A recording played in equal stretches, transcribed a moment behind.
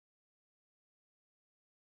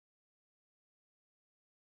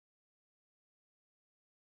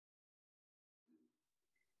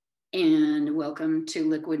and welcome to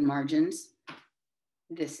Liquid Margins.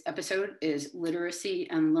 This episode is Literacy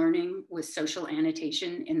and Learning with Social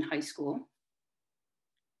Annotation in High School.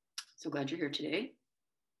 So glad you're here today.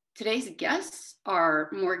 Today's guests are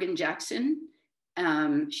Morgan Jackson.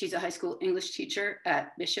 She's a high school English teacher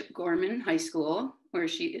at Bishop Gorman High School, where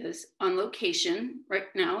she is on location right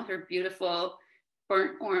now with her beautiful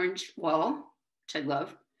burnt orange wall, which I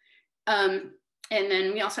love. And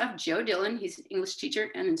then we also have Joe Dillon. He's an English teacher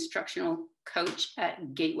and instructional coach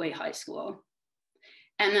at Gateway High School.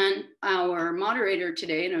 And then our moderator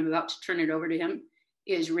today, and I'm about to turn it over to him,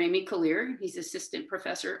 is Ramy Kalir. He's assistant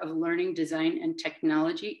professor of learning, design, and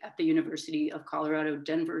technology at the University of Colorado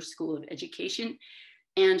Denver School of Education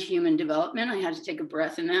and Human Development. I had to take a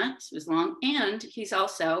breath in that, it was long. And he's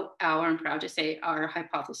also I'm proud to say, our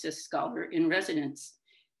hypothesis scholar in residence.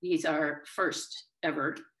 He's our first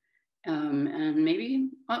ever. And maybe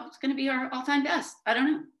it's going to be our all-time best. I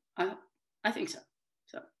don't know. I think so.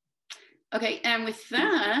 Okay, and with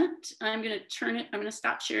that, I'm going to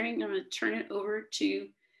stop sharing. I'm going to turn it over to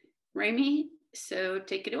Ramy. So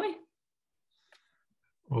take it away.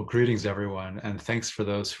 Well, greetings, everyone. And thanks for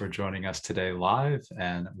those who are joining us today live.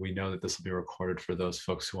 And we know that this will be recorded for those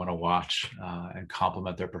folks who want to watch and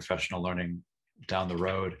complement their professional learning down the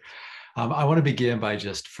road. I want to begin by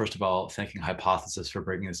just, first of all, thanking Hypothesis for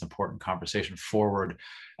bringing this important conversation forward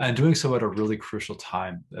and doing so at a really crucial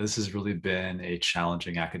time. This has really been a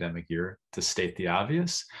challenging academic year, to state the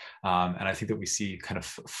obvious. And I think that we see kind of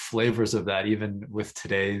flavors of that even with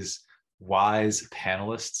today's wise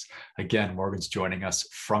panelists. Again, Morgan's joining us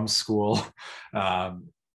from school.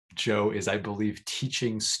 Joe is, I believe,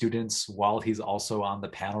 teaching students while he's also on the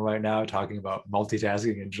panel right now, talking about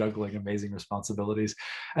multitasking and juggling amazing responsibilities.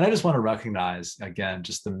 And I just want to recognize, again,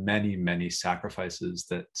 just the many, many sacrifices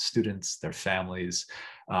that students, their families,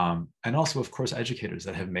 and also, of course, educators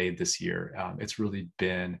that have made this year. It's really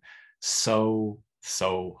been so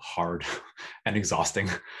hard and exhausting.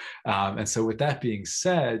 And so with that being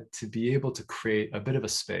said, to be able to create a bit of a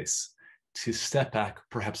space to step back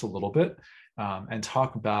perhaps a little bit and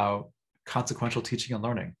talk about consequential teaching and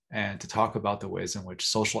learning, and to talk about the ways in which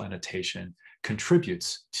social annotation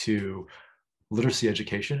contributes to literacy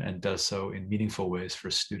education and does so in meaningful ways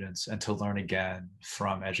for students, and to learn again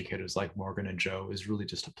from educators like Morgan and Joe is really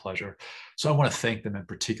just a pleasure. So I want to thank them in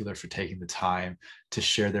particular for taking the time to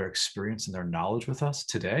share their experience and their knowledge with us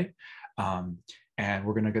today. And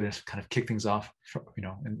we're going to kind of kick things off,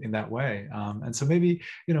 in that way. And so maybe,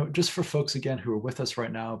 just for folks, again, who are with us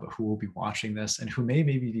right now, but who will be watching this and who may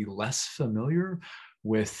maybe be less familiar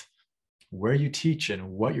with where you teach and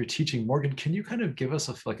what you're teaching, Morgan, can you kind of give us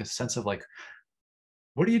a sense of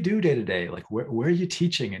what do you do day to day? Where are you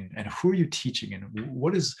teaching and who are you teaching? And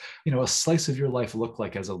what does, a slice of your life look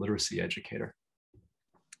like as a literacy educator?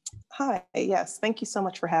 Hi, yes, thank you so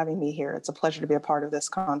much for having me here. It's a pleasure to be a part of this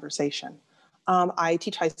conversation. I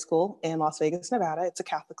teach high school in Las Vegas, Nevada. It's a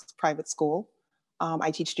Catholic private school. I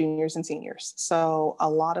teach juniors and seniors. So a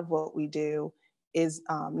lot of what we do is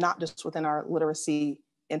not just within our literacy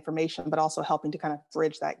information, but also helping to kind of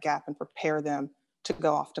bridge that gap and prepare them to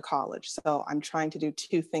go off to college. So I'm trying to do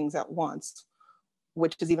two things at once,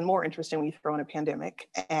 which is even more interesting when you throw in a pandemic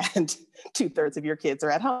and 2/3 of your kids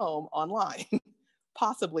are at home online,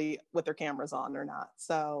 possibly with their cameras on or not.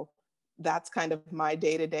 So that's kind of my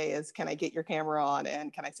day-to-day is, can I get your camera on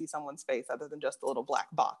and can I see someone's face other than just a little black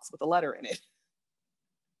box with a letter in it?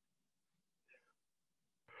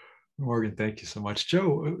 Morgan, thank you so much.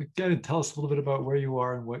 Joe, again, tell us a little bit about where you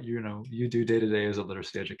are and what you do day-to-day as a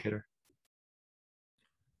literacy educator.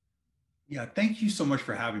 Yeah, thank you so much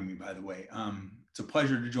for having me, by the way. It's a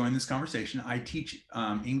pleasure to join this conversation. I teach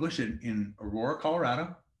English in Aurora,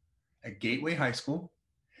 Colorado at Gateway High School.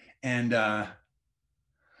 And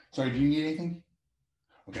sorry, do you need anything?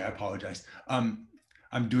 Okay, I apologize. I'm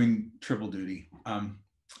doing triple duty. I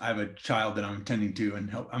have a child that I'm attending to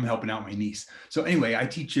and I'm helping out my niece. So anyway, I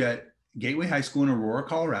teach at Gateway High School in Aurora,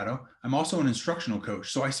 Colorado. I'm also an instructional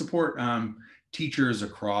coach. So I support teachers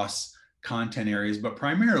across content areas, but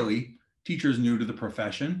primarily teachers new to the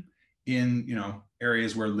profession in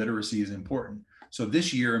areas where literacy is important. So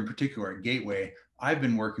this year in particular at Gateway, I've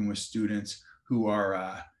been working with students who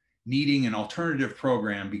are needing an alternative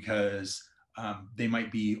program because they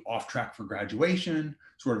might be off track for graduation,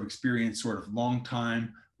 sort of experience sort of long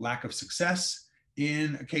time lack of success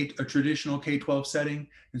in a traditional K-12 setting.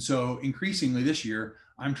 And so increasingly this year,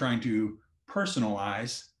 I'm trying to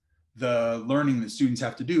personalize the learning that students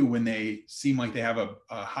have to do when they seem like they have a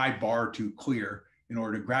high bar to clear in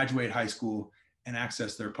order to graduate high school and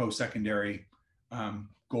access their post-secondary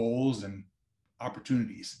goals and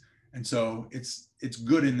opportunities. And so it's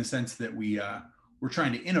good in the sense that we're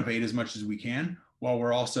trying to innovate as much as we can, while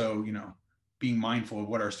we're also, being mindful of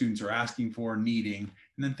what our students are asking for, needing,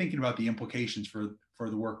 and then thinking about the implications for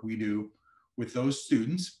the work we do with those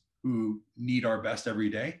students who need our best every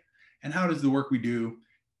day. And how does the work we do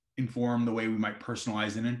inform the way we might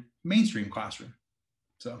personalize in a mainstream classroom?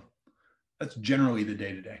 So that's generally the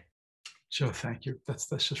day-to-day. Joe, thank you. That's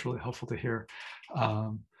just really helpful to hear.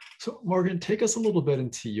 So Morgan, take us a little bit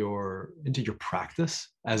into your practice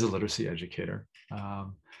as a literacy educator.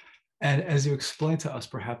 And as you explain to us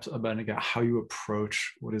perhaps about how you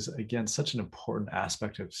approach what is, again, such an important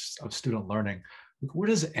aspect of student learning, where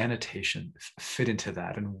does annotation fit into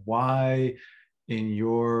that, and why, in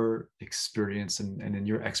your experience and in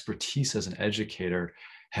your expertise as an educator,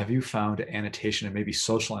 have you found annotation, and maybe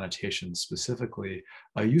social annotation specifically,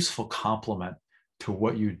 a useful complement to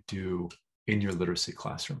what you do in your literacy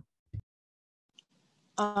classroom?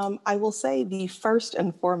 I will say the first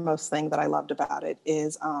and foremost thing that I loved about it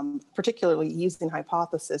is particularly using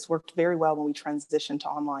hypothesis worked very well when we transitioned to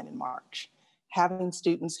online in March. Having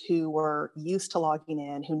students who were used to logging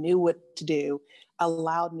in, who knew what to do,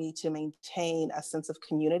 allowed me to maintain a sense of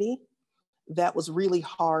community that was really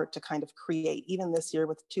hard to kind of create. Even this year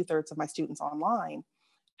with 2/3 of my students online,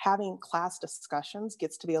 having class discussions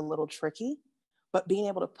gets to be a little tricky, but being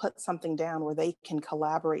able to put something down where they can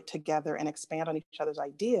collaborate together and expand on each other's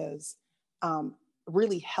ideas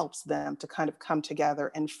really helps them to kind of come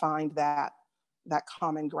together and find that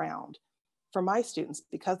common ground. For my students,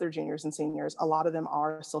 because they're juniors and seniors, a lot of them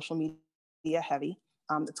are social media heavy.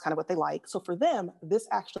 It's kind of what they like. So for them, this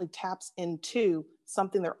actually taps into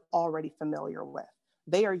something they're already familiar with.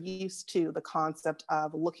 They are used to the concept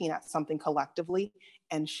of looking at something collectively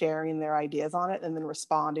and sharing their ideas on it, and then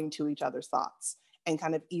responding to each other's thoughts and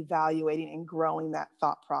kind of evaluating and growing that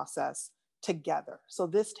thought process together. So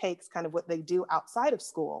this takes kind of what they do outside of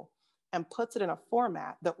school and puts it in a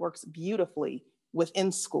format that works beautifully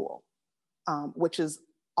within school, which is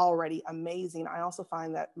already amazing. I also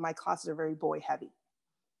find that my classes are very boy heavy,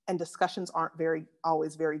 and discussions aren't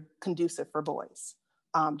always very conducive for boys.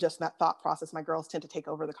 Just that thought process, my girls tend to take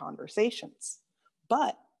over the conversations.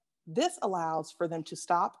 But this allows for them to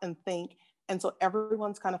stop and think. And so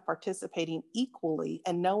everyone's kind of participating equally,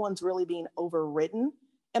 and no one's really being overridden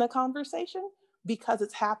in a conversation because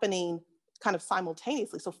it's happening kind of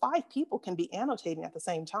simultaneously. So 5 people can be annotating at the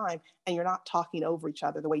same time, and you're not talking over each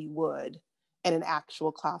other the way you would in an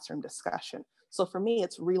actual classroom discussion. So for me,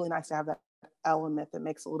 it's really nice to have that element that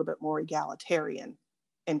makes it a little bit more egalitarian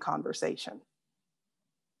in conversation.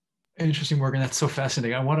 Interesting, Morgan. That's so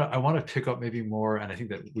fascinating. I want to pick up maybe more, and I think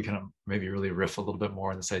that we can maybe really riff a little bit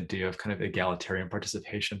more on this idea of kind of egalitarian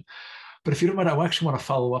participation. But if you don't mind, I actually want to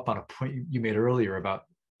follow up on a point you made earlier about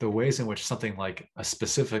the ways in which something like a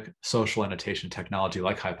specific social annotation technology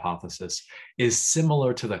like hypothesis is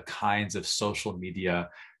similar to the kinds of social media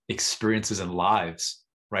experiences and lives,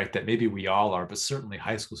 right, that maybe we all are, but certainly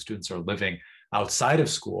high school students are living outside of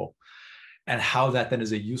school, and how that then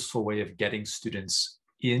is a useful way of getting students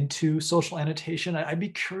into social annotation. I'd be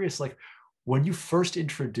curious, like, when you first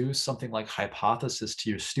introduce something like hypothesis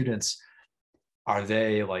to your students, are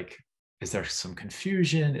they like, is there some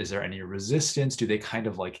confusion? Is there any resistance? Do they kind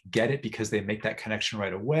of like get it because they make that connection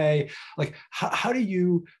right away? Like, how do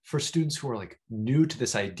you, for students who are like new to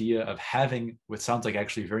this idea of having what sounds like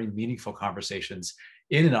actually very meaningful conversations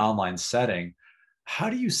in an online setting, how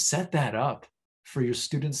do you set that up for your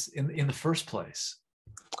students in the first place?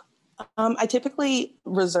 I typically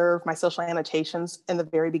reserve my social annotations in the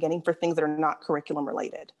very beginning for things that are not curriculum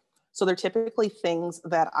related. So they're typically things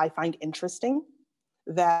that I find interesting,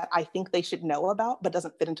 that I think they should know about, but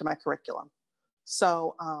doesn't fit into my curriculum.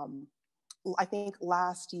 So I think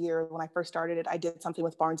last year when I first started it, I did something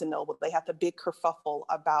with Barnes & Noble. They had the big kerfuffle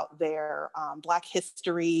about their Black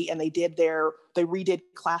history, and they redid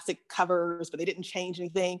classic covers, but they didn't change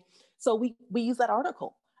anything. So we used that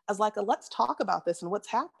article as like let's talk about this and what's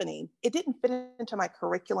happening. It didn't fit into my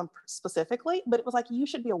curriculum specifically, but it was like, you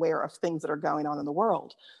should be aware of things that are going on in the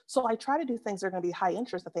world. So I try to do things that are going to be high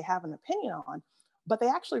interest that they have an opinion on, but they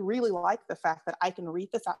actually really like the fact that I can read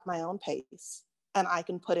this at my own pace and I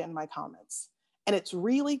can put in my comments. And it's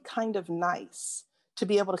really kind of nice to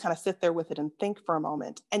be able to kind of sit there with it and think for a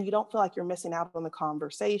moment. And you don't feel like you're missing out on the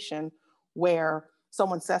conversation where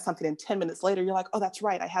someone says something and 10 minutes later, you're like, oh, that's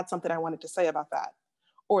right, I had something I wanted to say about that.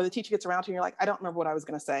 Or the teacher gets around to you and you're like, I don't remember what I was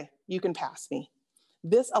going to say. You can pass me.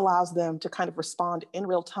 This allows them to kind of respond in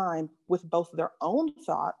real time with both their own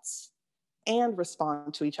thoughts and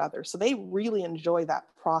respond to each other. So they really enjoy that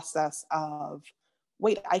process of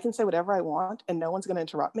wait, I can say whatever I want and no one's going to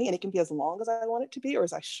interrupt me. And it can be as long as I want it to be or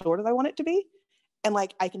as short as I want it to be. And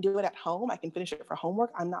like, I can do it at home. I can finish it for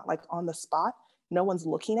homework. I'm not like on the spot. No one's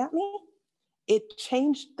looking at me. It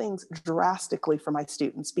changed things drastically for my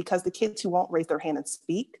students because the kids who won't raise their hand and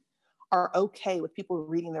speak are okay with people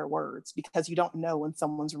reading their words because you don't know when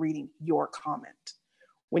someone's reading your comment.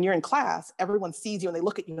 When you're in class, everyone sees you and they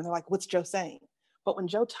look at you and they're like, what's Joe saying? But when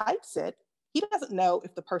Joe types it, he doesn't know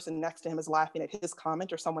if the person next to him is laughing at his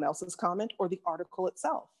comment or someone else's comment or the article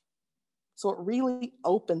itself. So it really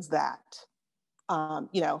opens that,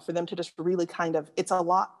 for them to just really kind of, it's a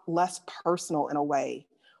lot less personal in a way,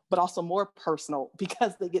 but also more personal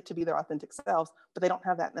because they get to be their authentic selves, but they don't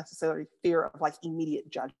have that necessary fear of like immediate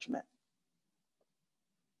judgment.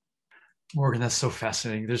 Morgan, that's so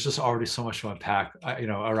fascinating. There's just already so much to unpack,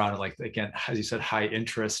 around like, again, as you said, high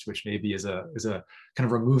interest, which maybe is a kind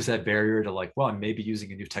of removes that barrier to like, well, I'm maybe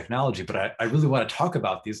using a new technology, but I really want to talk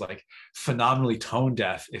about these like phenomenally tone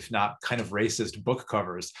deaf, if not kind of racist book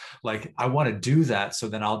covers. Like I want to do that. So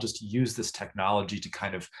then I'll just use this technology to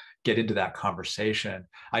kind of get into that conversation.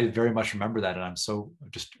 I very much remember that. And I'm so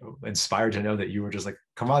just inspired to know that you were just like,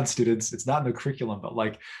 come on, students, it's not in the curriculum, but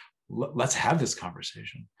like, let's have this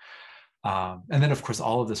conversation. And then, of course,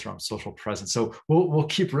 all of this around social presence. So we'll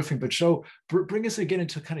keep riffing, but Joe, bring us again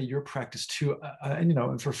into kind of your practice too.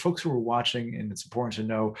 And for folks who are watching, and it's important to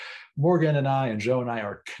know, Morgan and I and Joe and I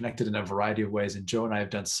are connected in a variety of ways. And Joe and I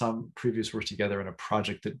have done some previous work together in a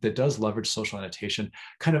project that does leverage social annotation,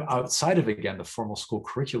 kind of outside of, again, the formal school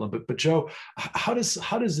curriculum. But Joe, how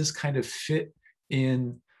does this kind of fit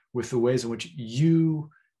in with the ways in which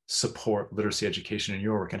you support literacy education in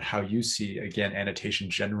your work and how you see, again, annotation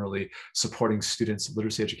generally supporting students'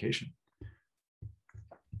 literacy education?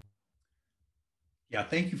 Yeah,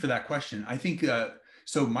 thank you for that question. I think,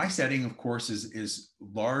 so my setting, of course, is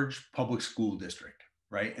large public school district,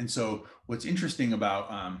 right? And so what's interesting about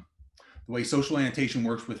the way social annotation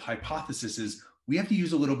works with hypothesis is we have to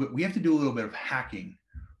do a little bit of hacking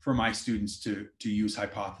for my students to use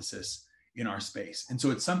hypothesis in our space. And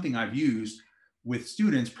so it's something I've used with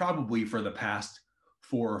students probably for the past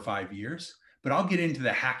 4 or 5 years, but I'll get into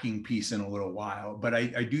the hacking piece in a little while. But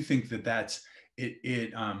I do think that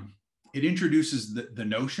it introduces the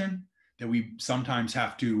notion that we sometimes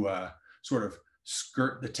have to sort of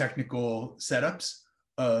skirt the technical setups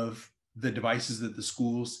of the devices that the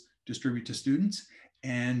schools distribute to students.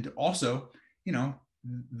 And also,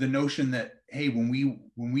 the notion that, hey, when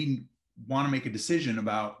we want to make a decision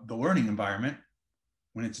about the learning environment,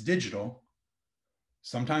 when it's digital,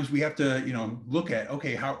 sometimes we have to, look at,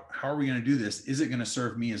 okay, how are we going to do this? Is it going to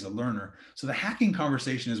serve me as a learner? So the hacking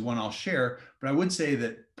conversation is one I'll share, but I would say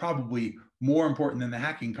that probably more important than the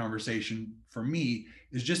hacking conversation for me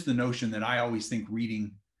is just the notion that I always think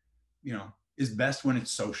reading, is best when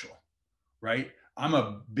it's social, right? I'm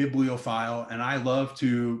a bibliophile and I love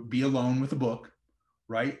to be alone with a book,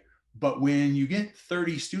 right? But when you get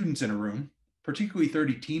 30 students in a room, particularly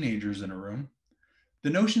 30 teenagers in a room, the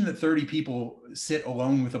notion that 30 people sit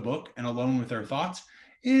alone with a book and alone with their thoughts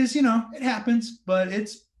is, it happens, but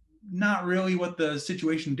it's not really what the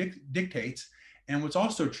situation dictates. And what's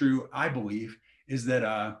also true, I believe, is that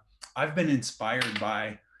I've been inspired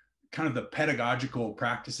by kind of the pedagogical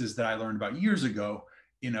practices that I learned about years ago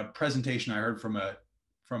in a presentation I heard from a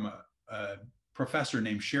professor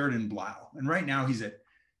named Sheridan Blau. And right now he's at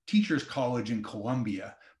Teachers College in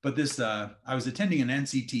Columbia. But I was attending an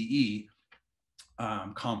NCTE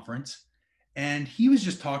conference, and he was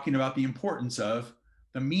just talking about the importance of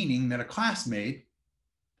the meaning that a class made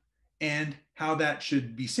and how that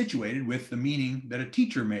should be situated with the meaning that a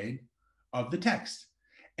teacher made of the text.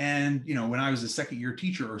 And when I was a second-year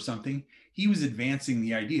teacher or something, he was advancing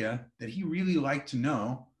the idea that he really liked to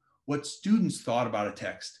know what students thought about a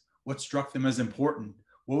text, what struck them as important,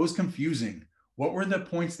 what was confusing, what were the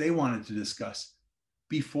points they wanted to discuss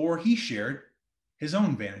before he shared his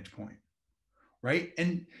own vantage point. Right.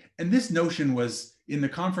 And this notion was in the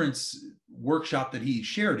conference workshop that he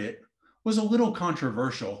shared it was a little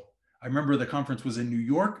controversial. I remember the conference was in New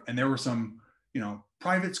York and there were some,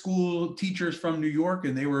 private school teachers from New York,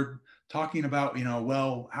 and they were talking about,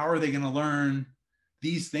 well, how are they going to learn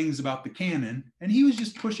these things about the canon? And he was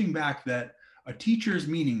just pushing back that a teacher's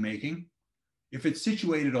meaning making, if it's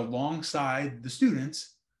situated alongside the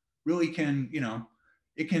students, really can,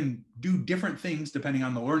 it can do different things depending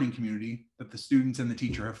on the learning community that the students and the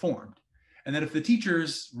teacher have formed. And that if the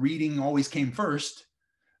teacher's reading always came first,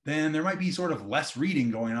 then there might be sort of less reading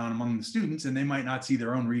going on among the students, and they might not see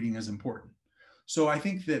their own reading as important. So I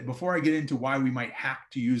think that before I get into why we might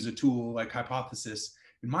hack to use a tool like hypothesis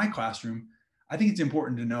in my classroom, I think it's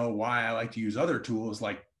important to know why I like to use other tools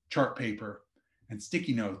like chart paper and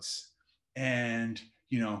sticky notes and,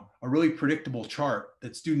 a really predictable chart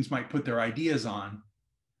that students might put their ideas on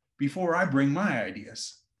before I bring my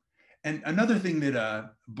ideas. And another thing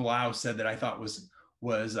that Blau said that I thought was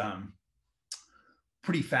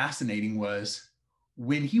pretty fascinating was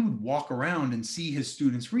when he would walk around and see his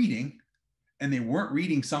students reading, and they weren't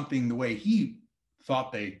reading something the way he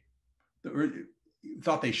thought they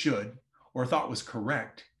should or thought was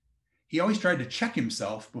correct. He always tried to check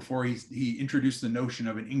himself before he introduced the notion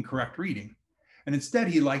of an incorrect reading. And instead,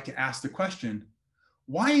 he liked to ask the question,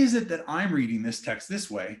 why is it that I'm reading this text this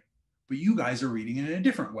way, but you guys are reading it in a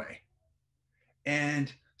different way?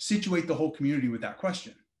 And situate the whole community with that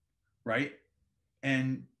question, right?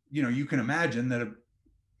 And, you can imagine that,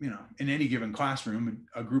 in any given classroom,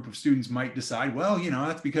 a group of students might decide, well,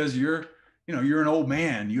 that's because you're an old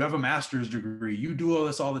man, you have a master's degree, you do all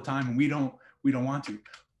this all the time, and we don't want to.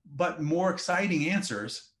 But more exciting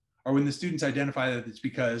answers are when the students identify that it's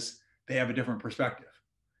because they have a different perspective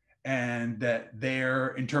and that their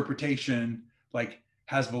interpretation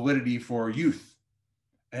has validity for youth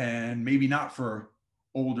and maybe not for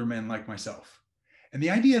older men like myself. And the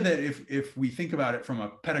idea that if we think about it from a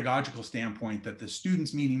pedagogical standpoint, that the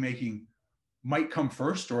students' meaning making might come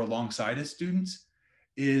first or alongside as students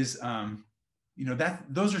is,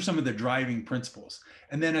 those are some of the driving principles.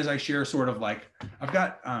 And then as I share I've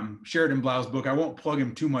got Sheridan Blau's book, I won't plug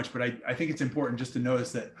him too much, but I think it's important just to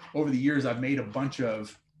notice that over the years, I've made a bunch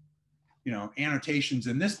of, annotations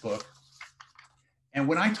in this book. And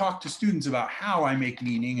when I talk to students about how I make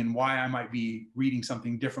meaning and why I might be reading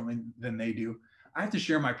something differently than they do, I have to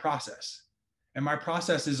share my process. And my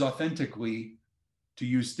process is authentically to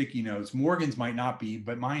use sticky notes. Morgan's might not be,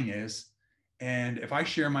 but mine is. And if I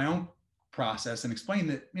share my own process and explain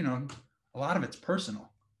that, a lot of it's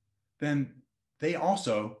personal, then they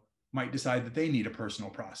also might decide that they need a personal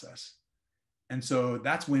process. And so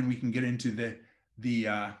that's when we can get into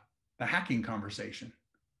the hacking conversation.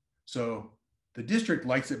 So the district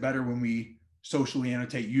likes it better when we socially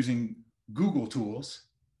annotate using Google tools,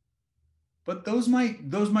 but those might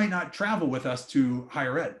not travel with us to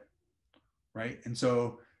higher ed, right? And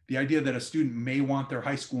so the idea that a student may want their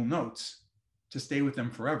high school notes to stay with them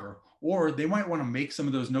forever, or they might want to make some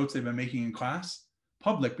of those notes they've been making in class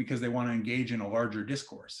public because they want to engage in a larger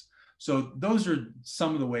discourse. So those are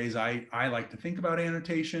some of the ways I like to think about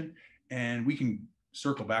annotation, and we can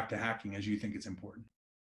circle back to hacking as you think it's important.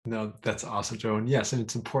 No, that's awesome, Joe. And yes, and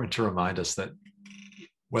it's important to remind us that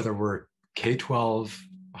whether we're K-12,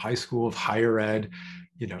 high school, higher ed,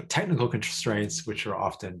 technical constraints, which are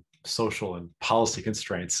often social and policy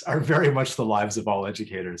constraints, are very much the lives of all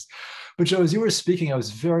educators. But Joe, as you were speaking, I was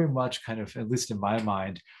very much kind of, at least in my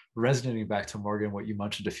mind, resonating back to Morgan, what you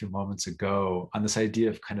mentioned a few moments ago on this idea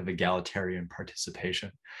of kind of egalitarian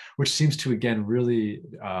participation, which seems to, again, really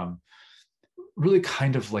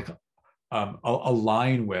kind of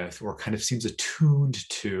align with, or kind of seems attuned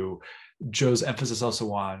to, Joe's emphasis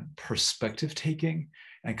also on perspective taking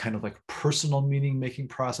and kind of personal meaning making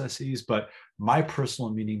processes. But my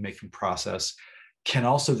personal meaning making process can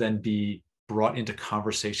also then be brought into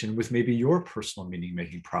conversation with maybe your personal meaning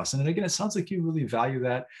making process. And again, it sounds like you really value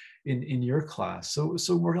that in your class. So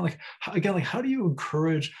Morgan, how do you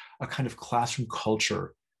encourage a kind of classroom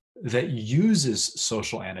culture that uses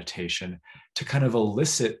social annotation to kind of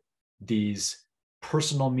elicit these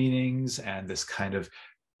personal meanings and this kind of,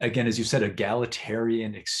 again, as you said,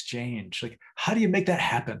 egalitarian exchange? How do you make that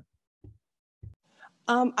happen?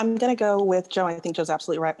 I'm going to go with Joe. I think Joe's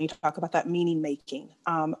absolutely right when you talk about that meaning making.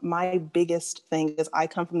 My biggest thing is I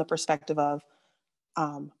come from the perspective of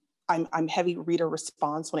I'm heavy reader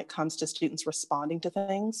response when it comes to students responding to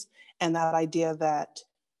things, and that idea that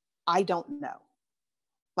I don't know.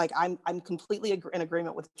 I'm completely in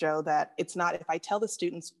agreement with Joe that it's not, if I tell the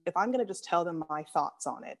students, if I'm going to just tell them my thoughts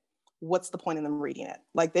on it, what's the point in them reading it?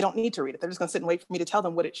 They don't need to read it. They're just going to sit and wait for me to tell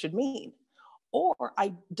them what it should mean. Or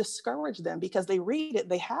I discourage them because they read it,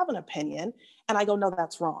 they have an opinion, and I go, no,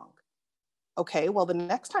 that's wrong. Okay, well, the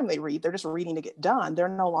next time they read, they're just reading to get done. They're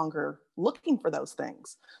no longer looking for those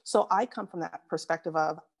things. So I come from that perspective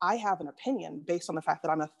of, I have an opinion based on the fact that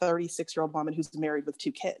I'm a 36-year-old woman who's married with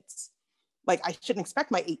 2 kids. I shouldn't expect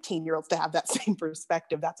my 18-year-olds to have that same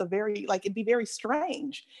perspective. That's it'd be very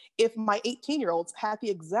strange if my 18-year-olds had the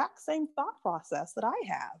exact same thought process that I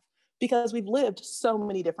have, because we've lived so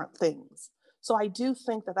many different things. So I do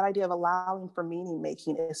think that idea of allowing for meaning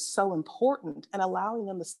making is so important, and allowing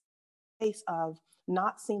them the space of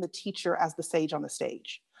not seeing the teacher as the sage on the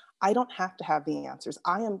stage. I don't have to have the answers.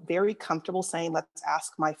 I am very comfortable saying, let's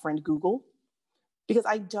ask my friend Google, because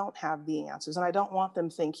I don't have the answers, and I don't want them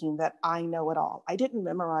thinking that I know it all. I didn't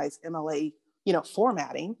memorize MLA,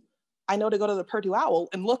 formatting. I know to go to the Purdue OWL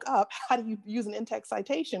and look up how do you use an in-text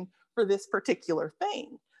citation for this particular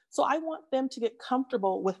thing. So I want them to get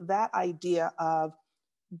comfortable with that idea of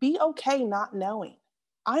be okay not knowing.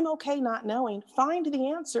 I'm okay not knowing. Find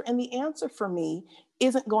the answer, and the answer for me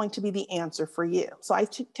isn't going to be the answer for you. So I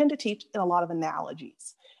tend to teach in a lot of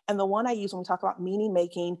analogies. And the one I use when we talk about meaning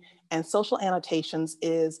making and social annotations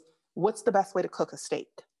is, what's the best way to cook a steak?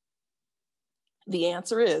 The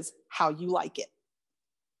answer is how you like it.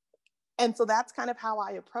 And so that's kind of how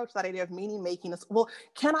I approach that idea of meaning making. Well,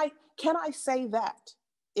 can I say that?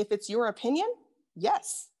 If it's your opinion,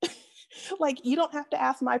 yes. Like, you don't have to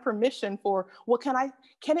ask my permission for, well,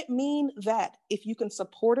 can it mean that? If you can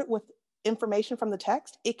support it with information from the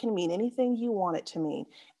text, it can mean anything you want it to mean.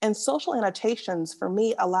 And social annotations, for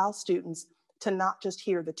me, allow students to not just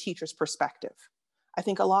hear the teacher's perspective. I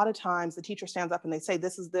think a lot of times the teacher stands up and they say,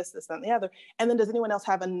 this is this, this, and the other. And then does anyone else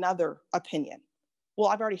have another opinion? Well,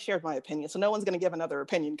 I've already shared my opinion, so no one's going to give another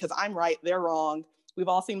opinion because I'm right, they're wrong. We've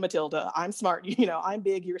all seen Matilda. I'm smart, I'm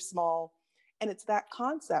big, you're small. And it's that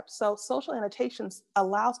concept. So social annotations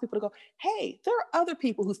allows people to go, hey, there are other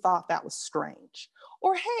people who thought that was strange.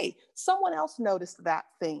 Or, hey, someone else noticed that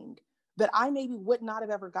thing that I maybe would not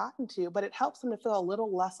have ever gotten to, but it helps them to feel a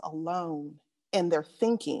little less alone in their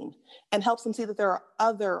thinking and helps them see that there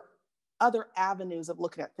are other avenues of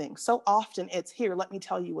looking at things. So often it's, here, let me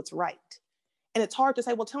tell you what's right. And it's hard to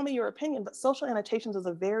say, well, tell me your opinion, but social annotations is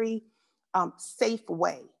a very safe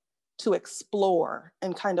way to explore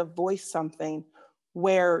and kind of voice something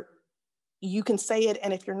where you can say it.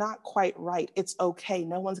 And if you're not quite right, it's okay.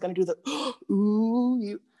 No one's going to do the, ooh,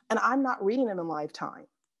 you. And I'm not reading it in live time.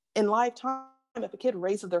 In live time, if a kid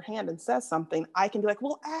raises their hand and says something, I can be like,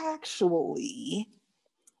 well, actually,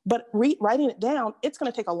 but writing it down, it's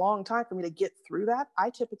going to take a long time for me to get through that. I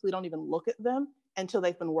typically don't even look at them until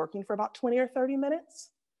they've been working for about 20 or 30 minutes,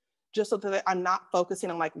 just so that I'm not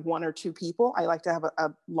focusing on like one or two people. I like to have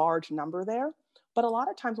a large number there. But a lot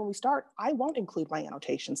of times when we start, I won't include my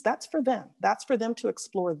annotations. That's for them. That's for them to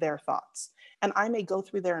explore their thoughts. And I may go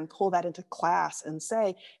through there and pull that into class and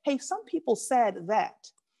say, hey, some people said that.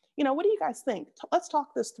 What do you guys think? Let's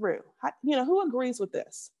talk this through. Who agrees with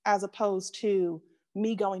this? As opposed to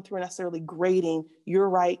me going through necessarily grading, you're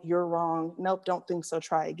right, you're wrong. Nope, don't think so,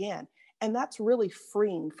 try again. And that's really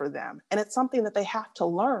freeing for them. And it's something that they have to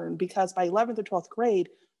learn because by 11th or 12th grade,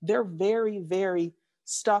 they're very, very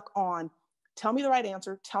stuck on, tell me the right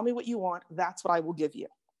answer, tell me what you want, that's what I will give you.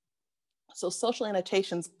 So social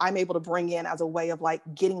annotations, I'm able to bring in as a way of like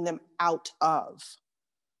getting them out of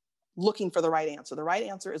looking for the right answer. The right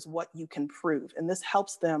answer is what you can prove. And this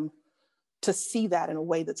helps them to see that in a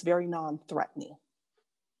way that's very non-threatening.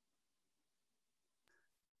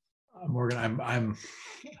 Morgan, I'm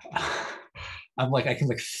like, I can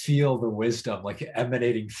like feel the wisdom like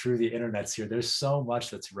emanating through the internets here. There's so much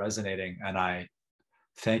that's resonating, and I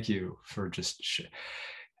thank you for just,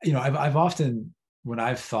 I've often, when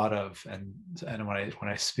I've thought of, and when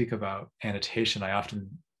I speak about annotation, I often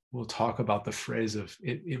will talk about the phrase of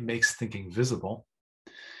it makes thinking visible.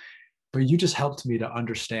 But you just helped me to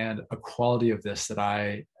understand a quality of this that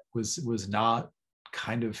I was not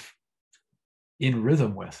kind of in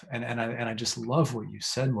rhythm with. And I just love what you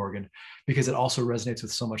said, Morgan, because it also resonates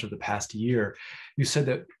with so much of the past year. You said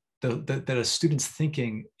that that a student's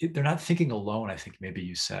thinking, they're not thinking alone, I think maybe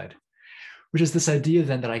you said, which is this idea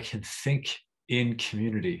then that I can think in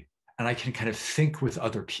community and I can kind of think with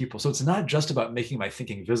other people. So it's not just about making my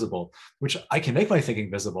thinking visible, which I can make my thinking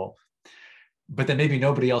visible, but then maybe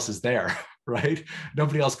nobody else is there, right?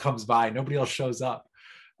 Nobody else comes by, nobody else shows up.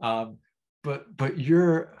 But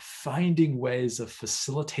you're finding ways of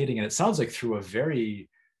facilitating, and it sounds like through a very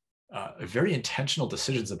intentional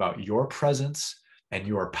decisions about your presence and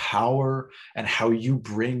your power and how you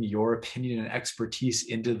bring your opinion and expertise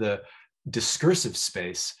into the discursive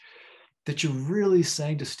space, that you're really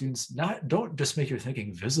saying to students, don't just make your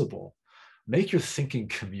thinking visible, make your thinking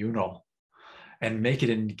communal and make it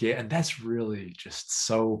engage. And that's really just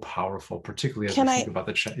so powerful, particularly as we think about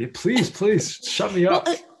the chat. Please shut me up.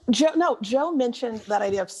 Joe mentioned that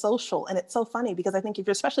idea of social, and it's so funny because I think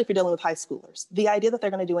especially if you're dealing with high schoolers, the idea that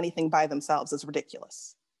they're going to do anything by themselves is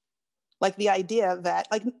ridiculous. Like the idea that,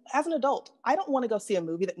 like, as an adult, I don't want to go see a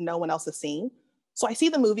movie that no one else has seen. So I see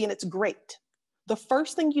the movie and it's great. The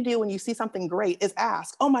first thing you do when you see something great is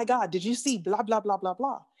ask, oh my God, did you see blah, blah, blah, blah,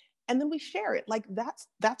 blah. And then we share it. Like that's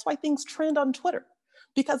why things trend on Twitter,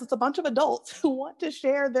 because it's a bunch of adults who want to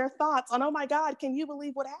share their thoughts on, oh my God, can you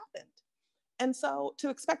believe what happened? And so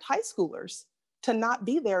to expect high schoolers to not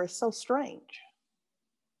be there is so strange.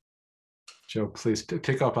 Joe, please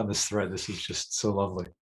pick up on this thread. This is just so lovely.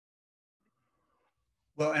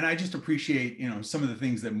 Well, and I just appreciate, some of the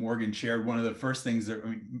things that Morgan shared. One of the first things that,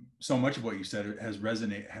 so much of what you said has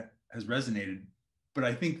resonated. But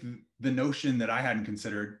I think the notion that I hadn't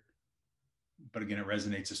considered, but again, it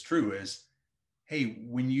resonates as true, is, hey,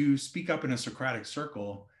 when you speak up in a Socratic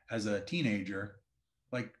circle as a teenager,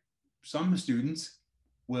 like some students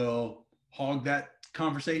will hog that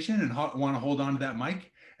conversation and want to hold on to that mic.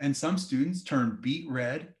 And some students turn beet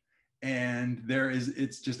red, and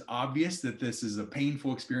it's just obvious that this is a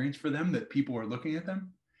painful experience for them, that people are looking at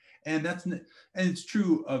them. And it's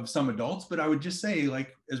true of some adults, but I would just say,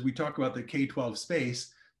 like, as we talk about the K-12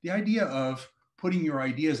 space, the idea of putting your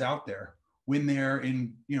ideas out there when they're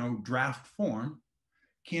in, draft form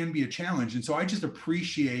can be a challenge. And so I just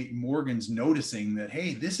appreciate Morgan's noticing that,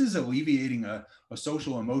 hey, this is alleviating a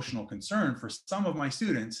social emotional concern for some of my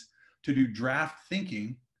students to do draft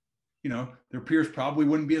thinking. Their peers probably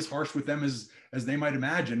wouldn't be as harsh with them as they might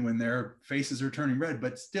imagine when their faces are turning red,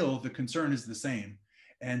 but still the concern is the same.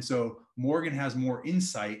 And so Morgan has more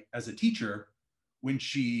insight as a teacher when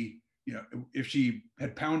she, if she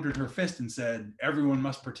had pounded her fist and said, everyone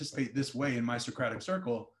must participate this way in my Socratic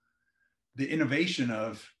circle, the innovation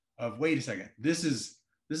of wait a second, this is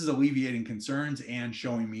alleviating concerns and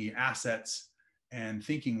showing me assets and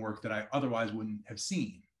thinking work that I otherwise wouldn't have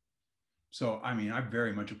seen. So, I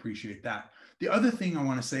very much appreciate that. The other thing I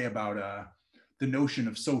want to say about the notion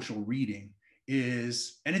of social reading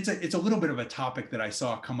is, and it's a little bit of a topic that I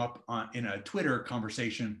saw come up in a Twitter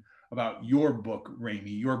conversation about your book, Rami,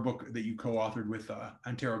 your book that you co-authored with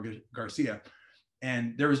Antero Garcia.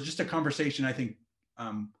 And there was just a conversation, I think,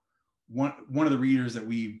 one of the readers that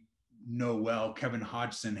we know well, Kevin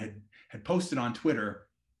Hodgson, had posted on Twitter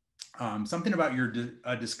something about your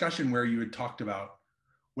discussion where you had talked about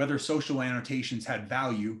whether social annotations had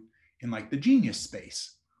value in like the genius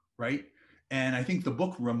space, right? And I think the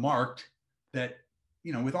book remarked that,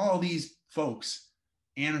 with all these folks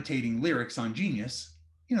annotating lyrics on Genius,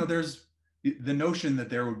 there's the notion that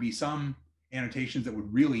there would be some annotations that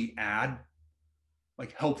would really add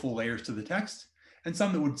like helpful layers to the text, and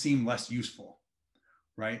some that would seem less useful,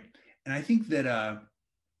 right? And I think that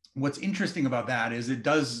what's interesting about that is it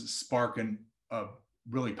does spark a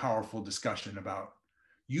really powerful discussion about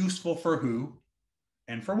useful for who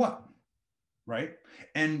and for what, right?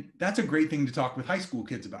 And that's a great thing to talk with high school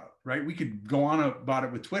kids about, right? We could go on about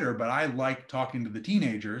it with Twitter, but I like talking to the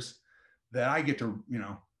teenagers that I get to,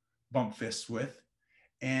 bump fists with.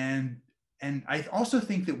 And I also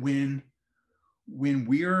think that when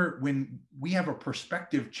we have a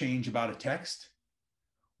perspective change about a text,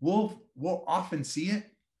 we'll often see it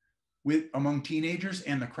among teenagers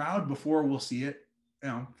and the crowd before we'll see it,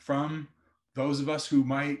 from those of us who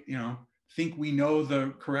might, think we know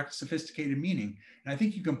the correct sophisticated meaning. And I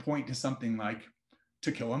think you can point to something like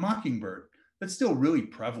To Kill a Mockingbird that's still really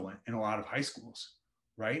prevalent in a lot of high schools,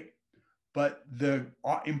 right? But the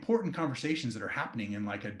important conversations that are happening in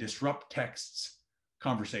like a disrupt texts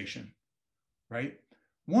conversation, right?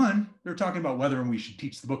 One, they're talking about whether we should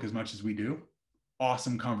teach the book as much as we do.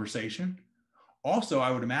 Awesome conversation. Also,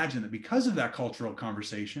 I would imagine that because of that cultural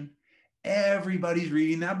conversation, everybody's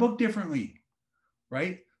reading that book differently,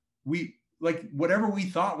 right? We like whatever we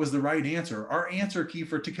thought was the right answer. Our answer key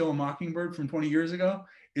for To Kill a Mockingbird from 20 years ago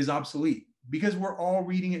is obsolete because we're all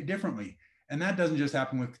reading it differently. And that doesn't just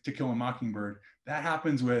happen with To Kill a Mockingbird. That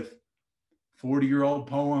happens with 40-year-old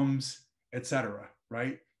poems, etc.,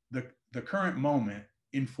 right? The current moment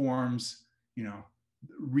informs,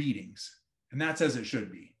 readings, and that's as it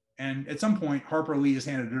should be. And at some point, Harper Lee has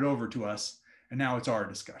handed it over to us, and now it's our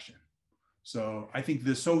discussion. So I think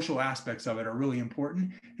the social aspects of it are really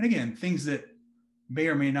important. And again, things that may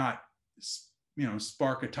or may not,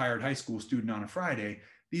 spark a tired high school student on a Friday.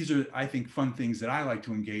 These are, I think, fun things that I like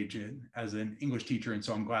to engage in as an English teacher. And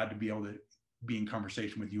so I'm glad to be able to be in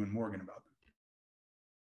conversation with you and Morgan about them.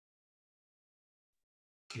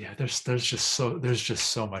 Yeah, there's just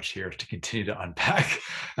so much here to continue to unpack,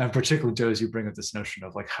 and particularly, Joe, as you bring up this notion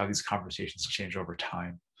of like how these conversations change over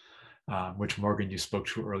time, which Morgan, you spoke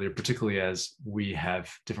to earlier, particularly as we have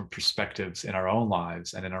different perspectives in our own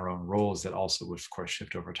lives and in our own roles that also would, of course,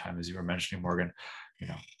 shift over time, as you were mentioning, Morgan,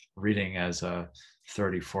 reading as a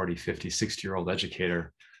 30, 40, 50, 60-year-old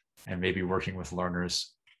educator, and maybe working with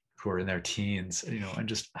learners who are in their teens, and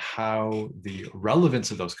just how the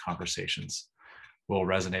relevance of those conversations will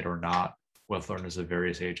resonate or not with learners of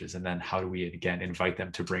various ages. And then how do we, again, invite them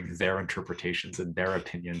to bring their interpretations and their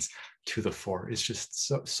opinions to the fore? It's just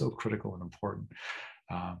so critical and important.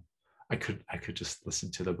 I could just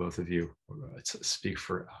listen to the both of you speak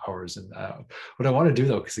for hours. And what I want to do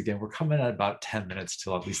though, because again, we're coming at about 10 minutes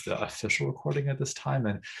till at least the official recording at this time.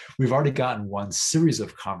 And we've already gotten one series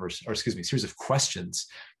of series of questions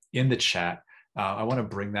in the chat. I want to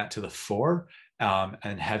bring that to the fore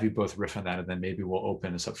and have you both riff on that. And then maybe we'll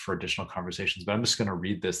open this up for additional conversations, but I'm just going to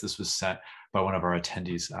read this. This was sent by one of our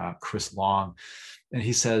attendees, Chris Long. And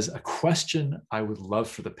he says, a question I would love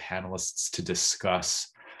for the panelists to discuss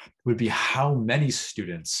would be how many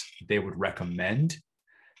students they would recommend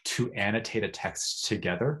to annotate a text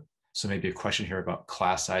together. So maybe a question here about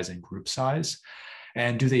class size and group size.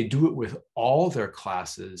 And do they do it with all their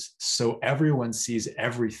classes so everyone sees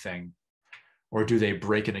everything? Or do they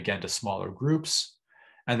break it again to smaller groups?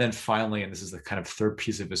 And then finally, and this is the kind of third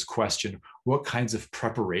piece of his question, what kinds of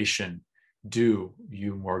preparation do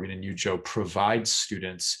you, Morgan, and you, Joe, provide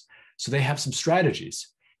students so they have some strategies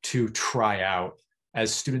to try out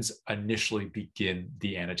as students initially begin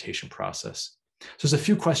the annotation process? So there's a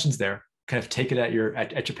few questions there. Kind of take it at your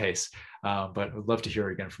pace, but I'd love to hear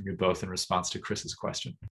again from you both in response to Chris's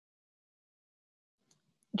question.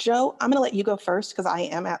 Joe, I'm going to let you go first because I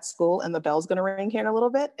am at school and the bell's going to ring here in a little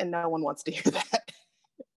bit and no one wants to hear that.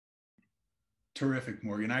 Terrific,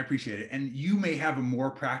 Morgan. I appreciate it. And you may have a more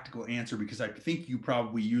practical answer because I think you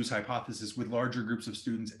probably use hypothesis with larger groups of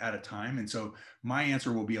students at a time. And so my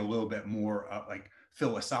answer will be a little bit more like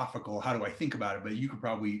philosophical. How do I think about it? But you could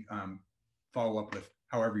probably follow up with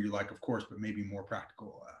however you like, of course, but maybe more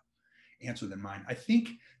practical answer than mine. I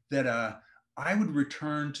think that I would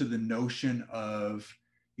return to the notion of,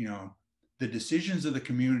 the decisions of the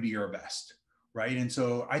community are best, right? And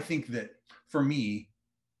so I think that for me,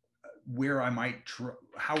 where I might,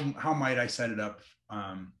 how might I set it up?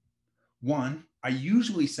 One, I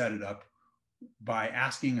usually set it up by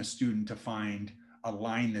asking a student to find a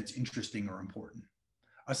line that's interesting or important,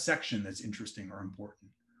 a section that's interesting or important,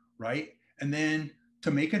 right? And then to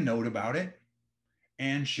make a note about it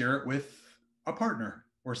and share it with a partner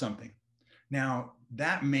or something. Now,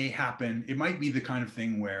 that may happen. It might be the kind of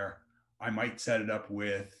thing where I might set it up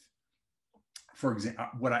with, for example,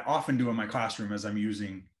 what I often do in my classroom as I'm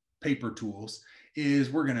using paper tools is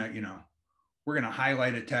we're gonna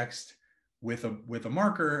highlight a text with a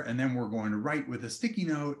marker, and then we're going to write with a sticky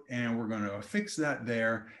note, and we're going to affix that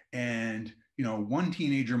there. And one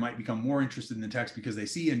teenager might become more interested in the text because they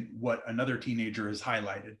see what another teenager has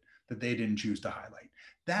highlighted that they didn't choose to highlight.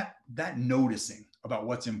 That noticing about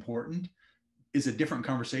what's important is a different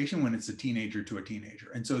conversation when it's a teenager to a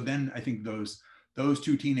teenager. And so then I think those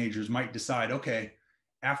two teenagers might decide, okay,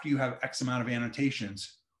 after you have X amount of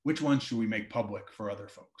annotations, which ones should we make public for other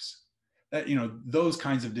folks? That, those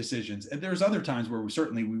kinds of decisions. And there's other times where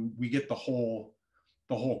we get the whole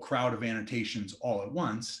crowd of annotations all at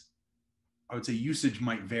once. I would say usage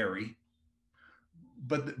might vary,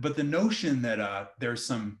 but the notion that there's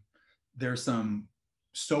some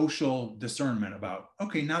social discernment about,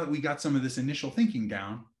 okay, now that we got some of this initial thinking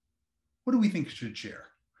down, what do we think should share?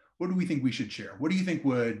 What do we think we should share? What do you think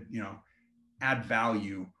would, add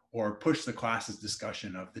value or push the class's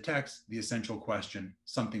discussion of the text, the essential question,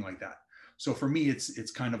 something like that? So for me,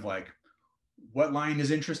 it's kind of like, what line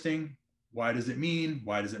is interesting? Why does it mean?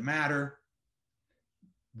 Why does it matter?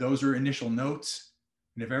 Those are initial notes.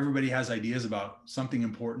 And if everybody has ideas about something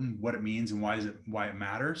important, what it means and why it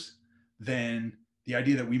matters, then the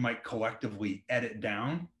idea that we might collectively edit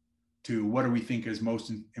down to what do we think is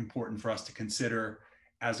most important for us to consider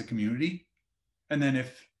as a community. And then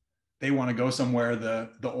if they want to go somewhere the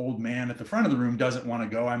old man at the front of the room doesn't want to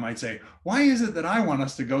go, I might say, why is it that I want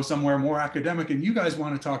us to go somewhere more academic and you guys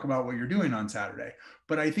want to talk about what you're doing on Saturday?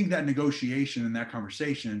 But I think that negotiation and that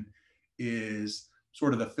conversation is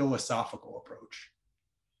sort of the philosophical approach.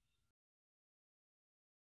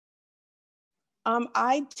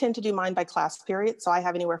 I tend to do mine by class period. So I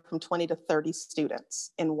have anywhere from 20 to 30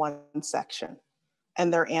 students in one section,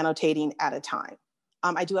 and they're annotating at a time.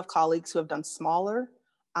 I do have colleagues who have done smaller.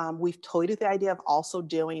 We've toyed with the idea of also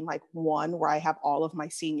doing like one where I have all of my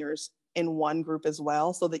seniors in one group as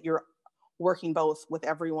well, so that you're working both with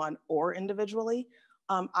everyone or individually.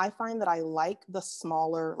 I find that I like the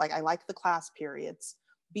smaller, like I like the class periods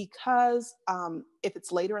because if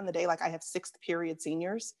it's later in the day, like I have 6th period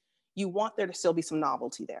seniors, you want there to still be some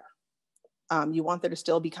novelty there. You want there to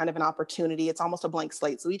still be kind of an opportunity. It's almost a blank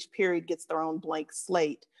slate. So each period gets their own blank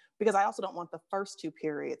slate, because I also don't want the first 2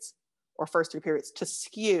 periods or first 3 periods to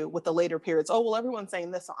skew with the later periods. Oh, well, everyone's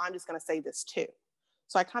saying this, so I'm just gonna say this too.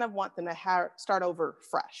 So I kind of want them to start over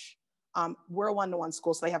fresh. We're a one-to-one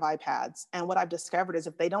school, so they have iPads. And what I've discovered is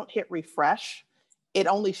if they don't hit refresh, it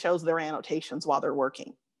only shows their annotations while they're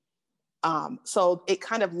working. So it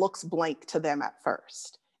kind of looks blank to them at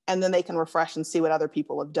first. And then they can refresh and see what other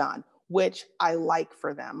people have done, which I like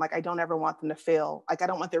for them. Like, I don't ever want them to feel like, I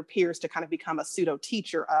don't want their peers to kind of become a pseudo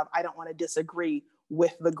teacher of, I don't want to disagree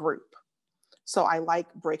with the group. So I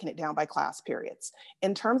like breaking it down by class periods.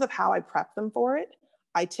 In terms of how I prep them for it,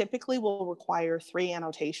 I typically will require 3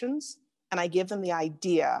 annotations, and I give them the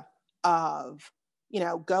idea of,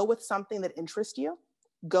 go with something that interests you,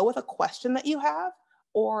 go with a question that you have,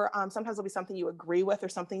 or sometimes it'll be something you agree with or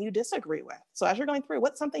something you disagree with. So as you're going through,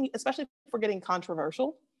 what's something, especially if we're getting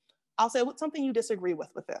controversial, I'll say, what's something you disagree with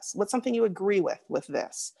this? What's something you agree with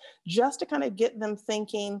this? Just to kind of get them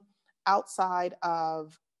thinking outside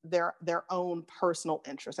of their own personal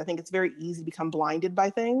interest. I think it's very easy to become blinded by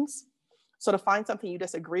things. So to find something you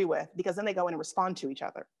disagree with, because then they go in and respond to each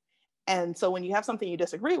other. And so when you have something you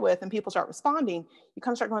disagree with and people start responding, you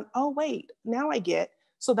kind of start going, oh, wait, now I get.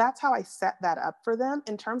 So that's how I set that up for them.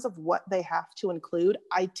 In terms of what they have to include,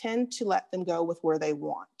 I tend to let them go with where they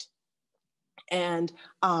want. And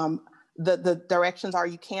the directions are,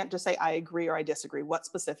 you can't just say, I agree or I disagree. What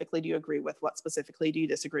specifically do you agree with? What specifically do you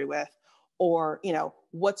disagree with? Or,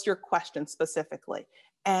 what's your question specifically?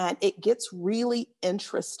 And it gets really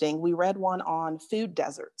interesting. We read one on food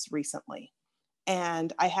deserts recently.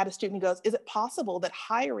 And I had a student who goes, is it possible that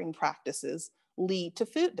hiring practices lead to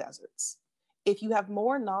food deserts? If you have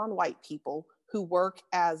more non-white people who work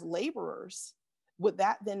as laborers, would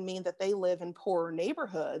that then mean that they live in poorer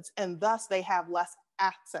neighborhoods and thus they have less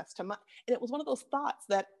access to money? And it was one of those thoughts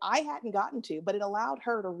that I hadn't gotten to, but it allowed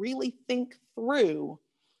her to really think through,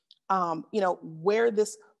 where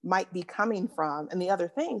this might be coming from and the other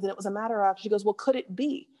things. And it was a matter of, she goes, well, could it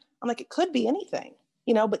be? I'm like, it could be anything,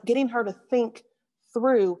 but getting her to think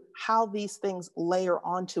through how these things layer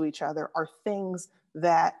onto each other are things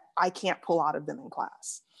that I can't pull out of them in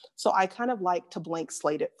class. So I kind of like to blank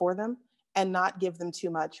slate it for them and not give them too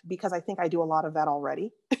much, because I think I do a lot of that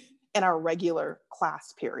already in our regular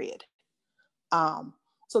class period.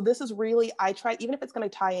 So this is really, I try, even if it's going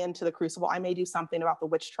to tie into the Crucible, I may do something about the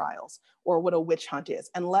witch trials or what a witch hunt is,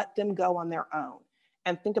 and let them go on their own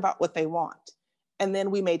and think about what they want. And then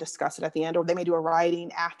we may discuss it at the end, or they may do a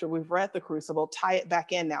writing after we've read the Crucible, tie it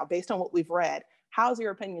back in now based on what we've read. How's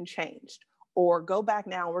your opinion changed? Or go back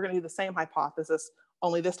now, and we're going to do the same hypothesis,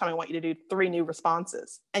 only this time I want you to do 3 new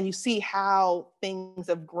responses. And you see how things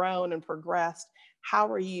have grown and progressed. How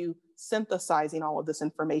are you synthesizing all of this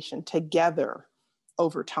information together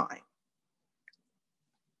over time?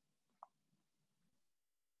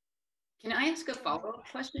 Can I ask a follow-up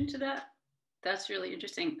question to that? That's really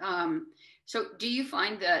interesting. So do you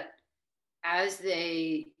find that as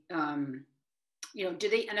they, do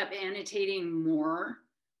they end up annotating more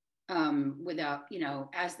without,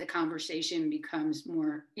 as the conversation becomes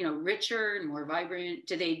more, richer and more vibrant?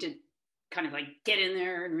 Do they kind of like get in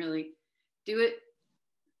there and really do it?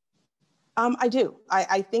 I do.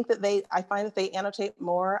 I think that I find that they annotate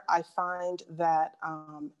more. I find that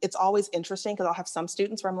it's always interesting, because I'll have some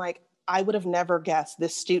students where I'm like, I would have never guessed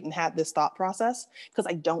this student had this thought process, because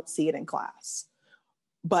I don't see it in class.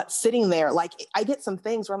 But sitting there, like, I get some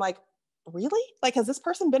things where I'm like, really? Like, has this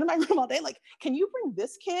person been in my room all day? Like, can you bring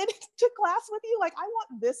this kid to class with you? Like, I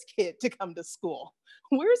want this kid to come to school.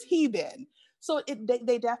 Where's he been? So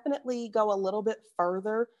they definitely go a little bit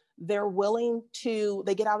further. They're willing to,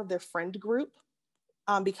 they get out of their friend group.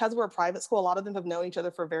 Because we're a private school, a lot of them have known each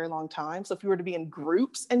other for a very long time. So if you were to be in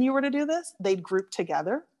groups and you were to do this, they'd group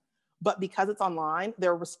together. But because it's online,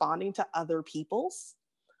 they're responding to other people's.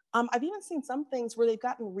 I've even seen some things where they've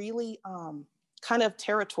gotten really kind of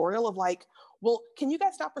territorial of like, well, can you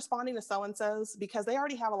guys stop responding to so-and-so's, because they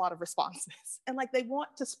already have a lot of responses. And like, they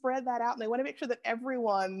want to spread that out, and they want to make sure that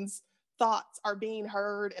everyone's thoughts are being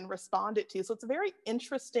heard and responded to. So it's a very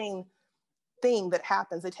interesting thing that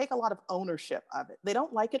happens. They take a lot of ownership of it. They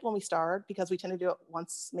don't like it when we start, because we tend to do it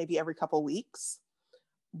once, maybe every couple of weeks.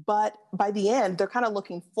 But by the end, they're kind of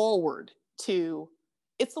looking forward to,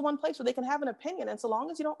 it's the one place where they can have an opinion. And so long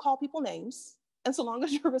as you don't call people names, and so long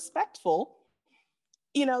as you're respectful,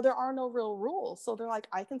 there are no real rules. So they're like,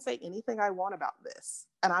 I can say anything I want about this,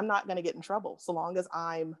 and I'm not going to get in trouble, so long as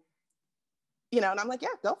I'm, and I'm like, yeah,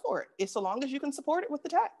 go for it. It's so long as you can support it with the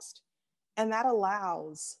text. And that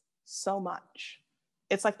allows so much.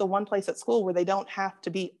 It's like the one place at school where they don't have to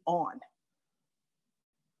be on.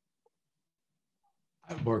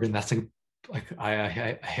 Morgan, that's like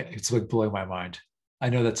I it's like blowing my mind. I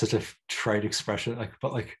know that's such a trite expression,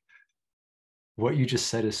 but what you just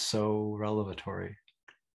said is so revelatory.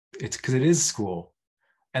 It's because it is school,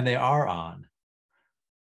 and they are on,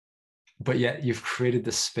 but yet you've created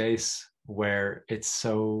this space where it's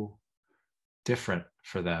so different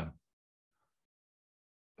for them.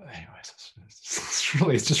 anyways,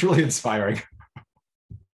 it's just really inspiring.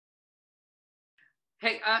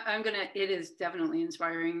 Hey, it is definitely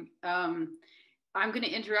inspiring. I'm gonna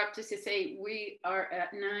interrupt just to say we are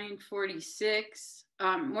at 9:46.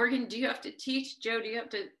 Morgan, do you have to teach? Joe, do you have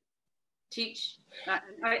to teach? I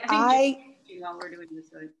think while we're doing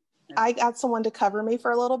this. I got someone to cover me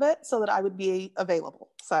for a little bit so that I would be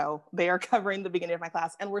available. So they are covering the beginning of my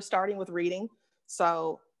class, and we're starting with reading.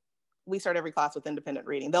 So we start every class with independent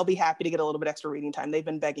reading. They'll be happy to get a little bit extra reading time. They've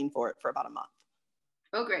been begging for it for about a month.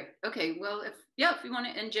 Oh, great. Okay. Well, if you want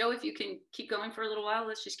to, and Joe, if you can keep going for a little while,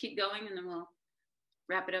 let's just keep going and then we'll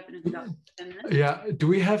wrap it up in about 10 minutes. Yeah. Do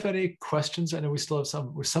we have any questions? I know we still have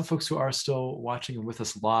some folks who are still watching and with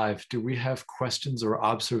us live. Do we have questions or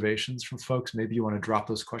observations from folks? Maybe you want to drop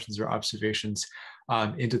those questions or observations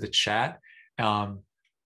into the chat.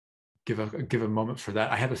 Give a moment for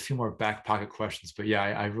that. I have a few more back pocket questions, but yeah,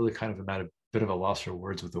 I really kind of am at a bit of a loss for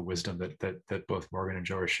words with the wisdom that both Morgan and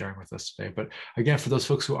Joe are sharing with us today. But again, for those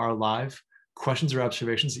folks who are live, questions or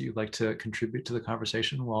observations that you'd like to contribute to the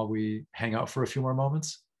conversation while we hang out for a few more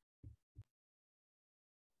moments?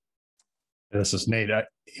 This is Nate.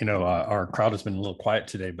 Our crowd has been a little quiet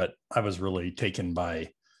today, but I was really taken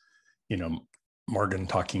by, Morgan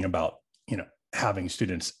talking about, having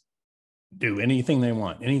students do anything they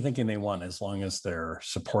want, as long as they're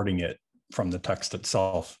supporting it from the text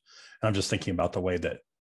itself. And I'm just thinking about the way that,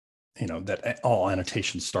 that all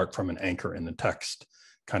annotations start from an anchor in the text,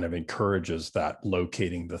 kind of encourages that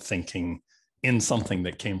locating the thinking in something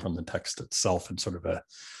that came from the text itself, and sort of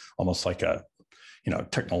almost like a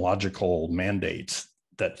technological mandate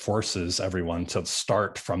that forces everyone to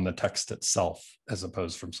start from the text itself as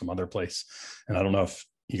opposed from some other place. And I don't know if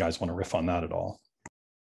you guys want to riff on that at all.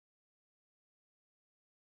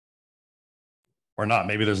 Or not,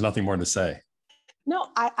 maybe there's nothing more to say. No,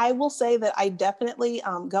 I will say that I definitely,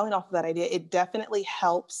 going off of that idea, it definitely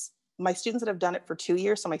helps my students that have done it for 2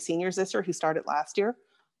 years. So my seniors this year who started last year,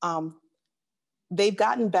 they've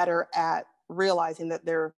gotten better at realizing that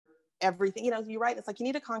they're everything, you're right. It's like, you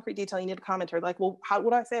need a concrete what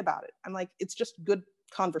do I say about it? I'm like, it's just good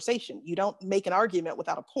conversation. You don't make an argument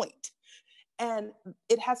without a point. And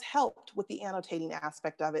it has helped with the annotating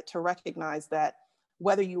aspect of it to recognize that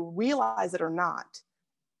whether you realize it or not,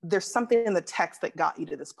 there's something in the text that got you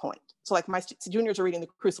to this point. So like my juniors are reading The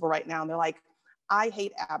Crucible right now, and they're like, I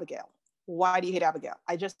hate Abigail. Why do you hate Abigail?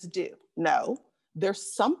 I just do. No,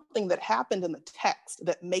 there's something that happened in the text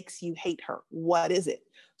that makes you hate her. What is it?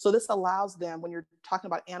 So this allows them, when you're talking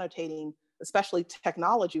about annotating, especially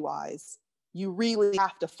technology-wise, you really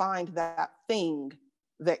have to find that thing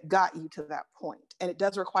that got you to that point. And it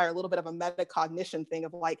does require a little bit of a metacognition thing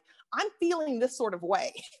of like, I'm feeling this sort of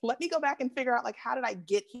way. Let me go back and figure out, like, how did I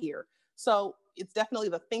get here? So it's definitely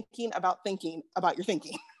the thinking about your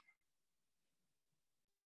thinking.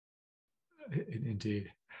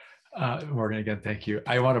 Indeed. Morgan, again, thank you.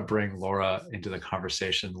 I want to bring Laura into the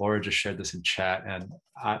conversation. Laura just shared this in chat, and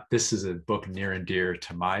this is a book near and dear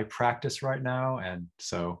to my practice right now. And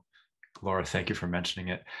so, Laura, thank you for mentioning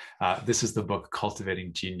it. This is the book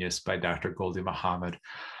Cultivating Genius by Dr. Gholdy Muhammad.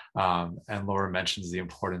 And Laura mentions the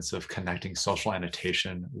importance of connecting social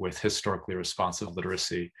annotation with historically responsive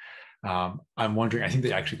literacy. I'm wondering, I think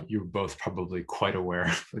that actually you're both probably quite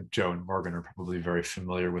aware, Joe and Morgan are probably very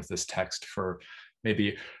familiar with this text for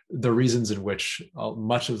maybe the reasons in which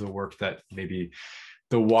much of the work that maybe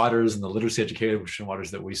the waters and the literacy education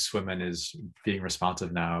waters that we swim in is being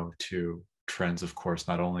responsive now to trends, of course,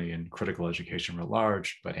 not only in critical education writ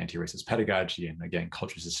large, but anti-racist pedagogy and, again,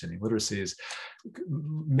 culture-sustaining literacies.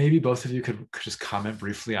 Maybe both of you could just comment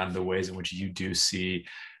briefly on the ways in which you do see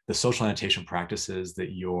the social annotation practices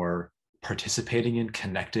that you're participating in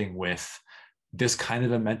connecting with this kind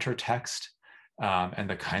of a mentor text and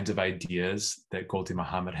the kinds of ideas that Gholdy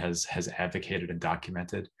Muhammad has advocated and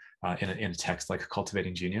documented in a text like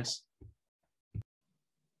Cultivating Genius.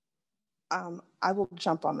 I will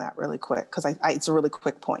jump on that really quick because it's a really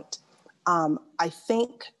quick point. I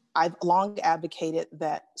think I've long advocated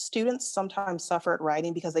that students sometimes suffer at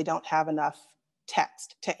writing because they don't have enough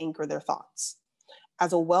text to anchor their thoughts.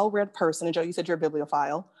 As a well-read person, and Joe, you said you're a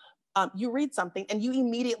bibliophile, you read something and you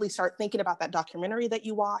immediately start thinking about that documentary that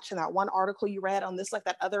you watched and that one article you read on this, like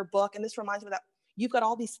that other book, and this reminds me of that. You've got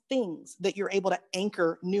all these things that you're able to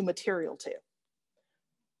anchor new material to.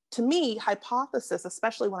 To me, hypothesis,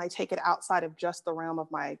 especially when I take it outside of just the realm of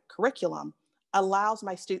my curriculum, allows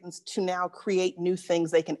my students to now create new things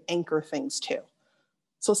they can anchor things to.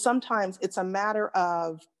 So sometimes it's a matter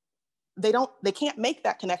of they can't make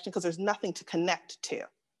that connection because there's nothing to connect to.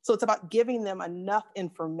 So it's about giving them enough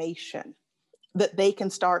information that they can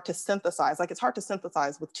start to synthesize. Like, it's hard to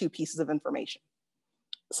synthesize with 2 pieces of information.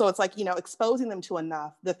 So it's like, exposing them to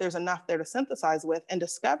enough that there's enough there to synthesize with, and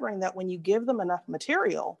discovering that when you give them enough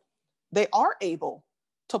material, they are able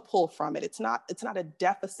to pull from it. It's not a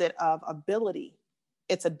deficit of ability,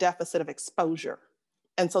 it's a deficit of exposure.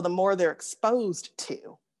 And so the more they're exposed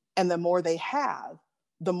to and the more they have,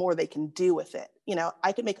 the more they can do with it.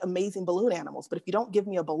 I can make amazing balloon animals, but if you don't give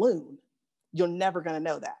me a balloon, you're never going to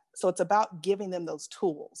know that. So it's about giving them those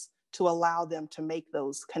tools to allow them to make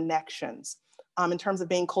those connections. In terms of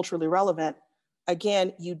being culturally relevant,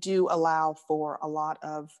 again, you do allow for a lot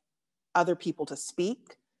of other people to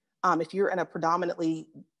speak. If you're in a predominantly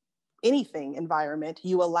anything environment,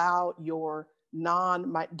 you allow your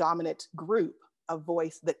non-dominant group a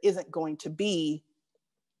voice that isn't going to be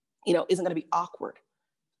awkward.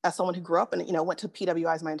 As someone who grew up and, went to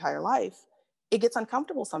PWIs my entire life, it gets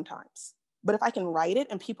uncomfortable sometimes. But if I can write it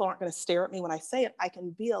and people aren't going to stare at me when I say it, I can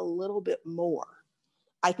be a little bit more.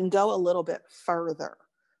 I can go a little bit further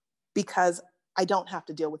because I don't have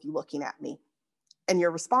to deal with you looking at me. And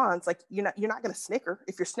your response, like, you're not going to snicker.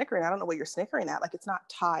 If you're snickering, I don't know what you're snickering at. Like, it's not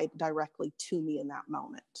tied directly to me in that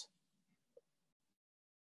moment.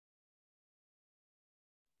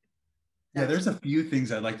 Yeah, there's a few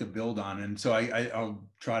things I'd like to build on. And so I'll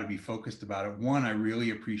try to be focused about it. One, I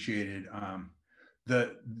really appreciated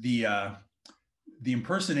the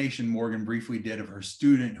impersonation Morgan briefly did of her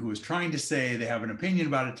student who was trying to say they have an opinion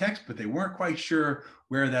about a text, but they weren't quite sure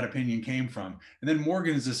where that opinion came from. And then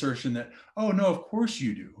Morgan's assertion that, oh no, of course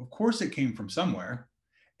you do. Of course it came from somewhere.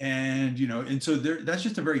 And, and so that's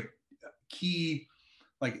just a very key,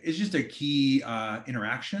 it's just a key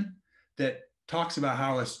interaction that talks about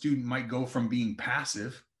how a student might go from being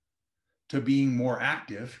passive to being more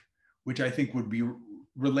active, which I think would be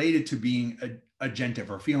related to being agentive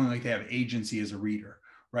or feeling like they have agency as a reader,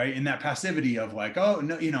 right? And that passivity of like, oh,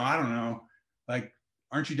 no, I don't know, like,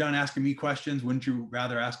 aren't you done asking me questions? Wouldn't you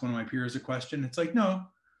rather ask one of my peers a question? It's like, no,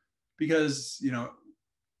 because,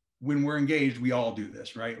 when we're engaged, we all do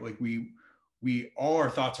this, right? Like all our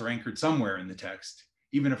thoughts are anchored somewhere in the text,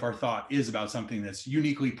 even if our thought is about something that's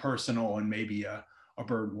uniquely personal and maybe a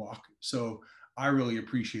bird walk. So I really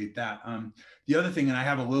appreciate that. The other thing, and I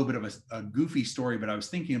have a little bit of a goofy story, but I was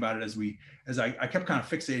thinking about it as I kept kind of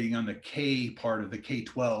fixating on the K part of the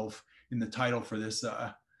K-12 in the title for this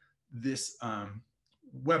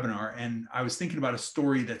webinar. And I was thinking about a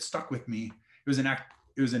story that stuck with me. It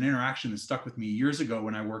was an interaction that stuck with me years ago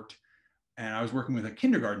when I was working with a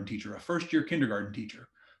kindergarten teacher, a first-year kindergarten teacher.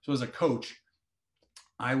 So as a coach,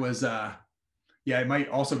 I was, it might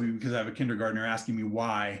also be because I have a kindergartner asking me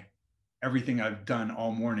why everything I've done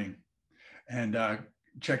all morning and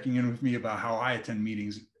checking in with me about how I attend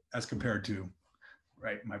meetings as compared to,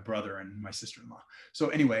 right, my brother and my sister-in-law. So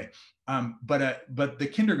anyway, but the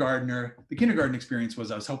kindergarten experience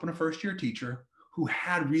was I was helping a first-year teacher who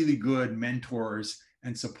had really good mentors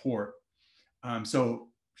and support. So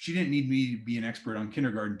she didn't need me to be an expert on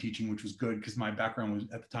kindergarten teaching, which was good because my background was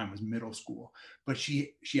at the time was middle school. But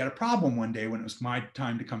she had a problem one day when it was my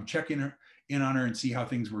time to come check in on her and see how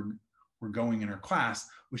things were going in her class.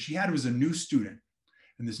 What she had was a new student.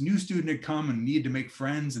 And this new student had come and needed to make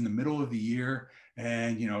friends in the middle of the year,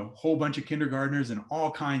 and a whole bunch of kindergartners and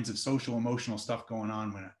all kinds of social emotional stuff going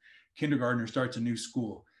on when a kindergartner starts a new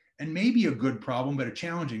school. And maybe a good problem, but a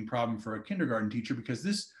challenging problem for a kindergarten teacher, because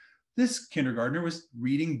this kindergartner was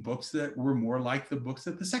reading books that were more like the books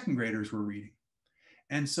that the second graders were reading.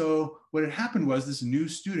 And so what had happened was this new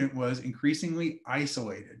student was increasingly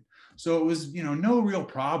isolated. So it was, no real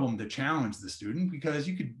problem to challenge the student because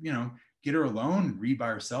you could, get her alone and read by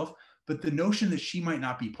herself. But the notion that she might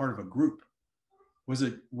not be part of a group was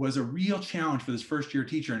a real challenge for this first year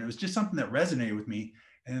teacher. And it was just something that resonated with me.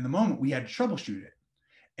 And in the moment we had to troubleshoot it.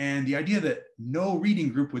 And the idea that no reading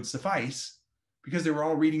group would suffice because they were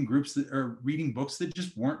all reading books that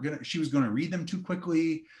just weren't she was going to read them too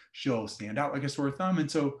quickly. She'll stand out like a sore thumb. And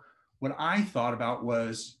so what I thought about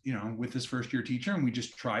was, with this first year teacher, and we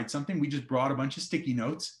just tried something, we just brought a bunch of sticky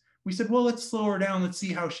notes. We said, well, let's slow her down. Let's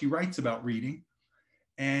see how she writes about reading.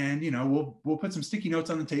 And, we'll put some sticky notes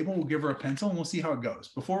on the table. We'll give her a pencil and we'll see how it goes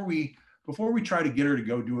before we try to get her to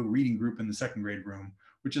go do a reading group in the second grade room,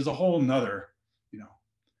 which is a whole nother,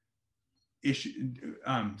 issue,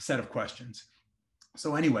 set of questions.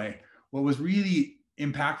 So anyway, what was really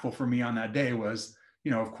impactful for me on that day was,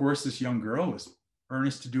 of course, this young girl was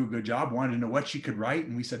earnest to do a good job, wanted to know what she could write.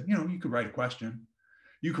 And we said, you could write a question,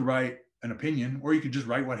 you could write an opinion, or you could just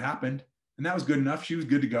write what happened. And that was good enough. She was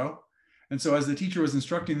good to go. And so as the teacher was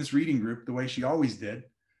instructing this reading group the way she always did,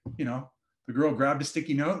 the girl grabbed a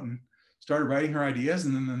sticky note and started writing her ideas.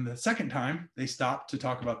 And then the second time they stopped to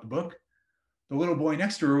talk about the book, the little boy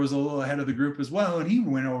next to her was a little ahead of the group as well. And he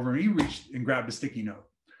went over and he reached and grabbed a sticky note.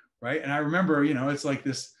 Right. And I remember, you know, it's like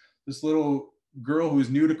this little girl who's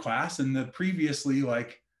new to class, and the previously,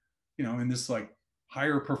 like, you know, in this like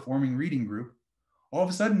higher performing reading group, all of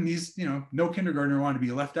a sudden these, you know, no kindergartner wanted to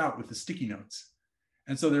be left out with the sticky notes.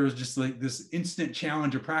 And so there was just like this instant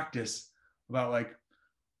challenge of practice about like,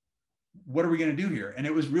 what are we going to do here? And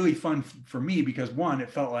it was really fun for me because, one, it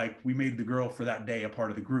felt like we made the girl for that day a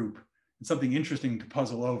part of the group and something interesting to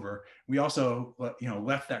puzzle over. We also, you know,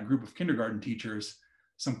 left that group of kindergarten teachers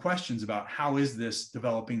some questions about how is this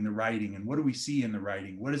developing the writing, and what do we see in the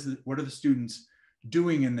writing? What are the students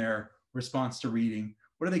doing in their response to reading?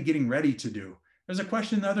 What are they getting ready to do? There's a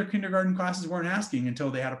question the other kindergarten classes weren't asking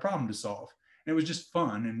until they had a problem to solve. And it was just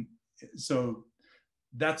fun. And so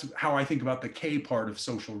that's how I think about the K part of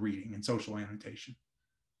social reading and social annotation.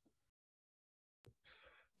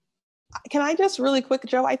 Can I just really quick,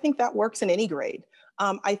 Joe? I think that works in any grade.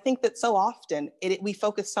 I think that so often we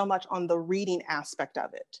focus so much on the reading aspect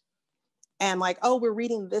of it. And like, oh, we're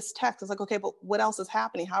reading this text. It's like, okay, but what else is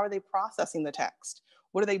happening? How are they processing the text?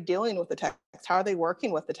 What are they doing with the text? How are they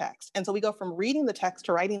working with the text? And so we go from reading the text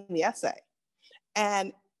to writing the essay.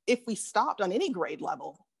 And if we stopped on any grade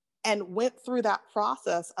level and went through that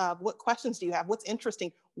process of what questions do you have? What's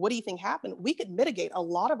interesting? What do you think happened? We could mitigate a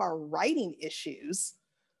lot of our writing issues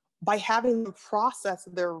by having them process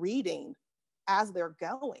their reading as they're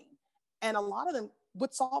going. And a lot of them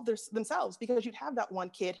would solve themselves, because you'd have that one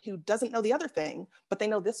kid who doesn't know the other thing, but they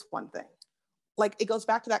know this one thing. Like, it goes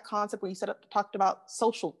back to that concept where you talked about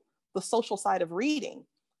the social side of reading.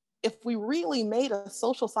 If we really made a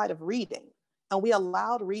social side of reading and we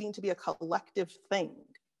allowed reading to be a collective thing,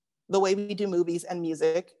 the way we do movies and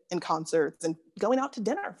music and concerts and going out to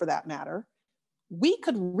dinner for that matter, we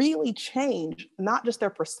could really change not just their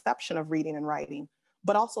perception of reading and writing,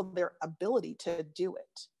 but also their ability to do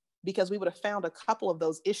it, because we would have found a couple of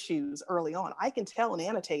those issues early on. I can tell in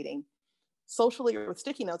annotating, socially or with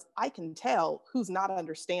sticky notes, I can tell who's not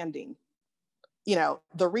understanding, you know,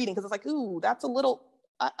 the reading, because it's like, ooh, that's a little,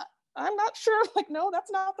 I'm not sure, like, no,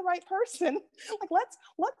 that's not the right person. Like, let's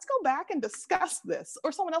go back and discuss this.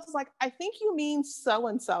 Or someone else is like, I think you mean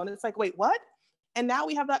so-and-so. And it's like, wait, what? And now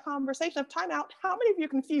we have that conversation of timeout. How many of you are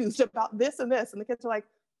confused about this and this? And the kids are like,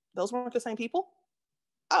 those weren't the same people?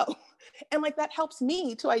 Oh, and like, that helps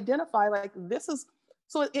me to identify, like, this is,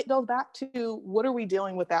 so it goes back to what are we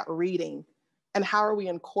doing with that reading, and how are we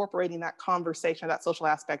incorporating that conversation, that social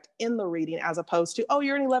aspect in the reading, as opposed to, oh,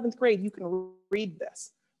 you're in 11th grade, you can read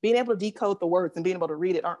this. Being able to decode the words and being able to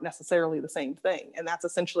read it aren't necessarily the same thing. And that's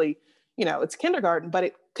essentially, you know, it's kindergarten, but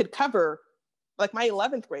it could cover, like, my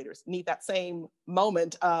 11th graders need that same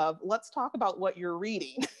moment of, let's talk about what you're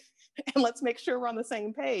reading and let's make sure we're on the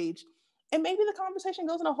same page. And maybe the conversation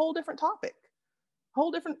goes in a whole different topic,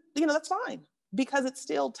 whole different, you know, that's fine, because it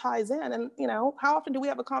still ties in. And, you know, how often do we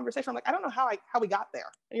have a conversation? I'm like, I don't know how we got there.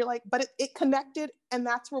 And you're like, but it connected, and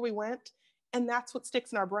that's where we went. And that's what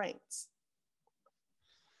sticks in our brains.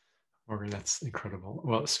 Morgan, that's incredible.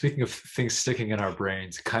 Well, speaking of things sticking in our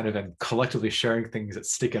brains, kind of, and collectively sharing things that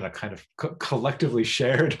stick in a kind of collectively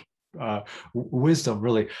shared wisdom,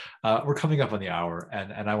 really, we're coming up on the hour,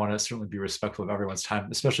 and I want to certainly be respectful of everyone's time,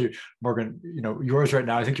 especially Morgan, you know, yours right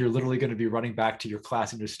now. I think you're literally going to be running back to your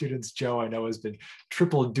class and your students. Joe, I know, has been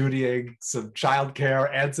triple dutying some childcare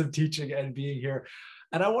and some teaching and being here.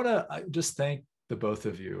 And I want to just thank the both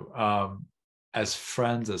of you as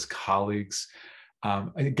friends, as colleagues.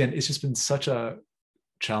 Again, it's just been such a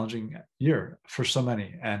challenging year for so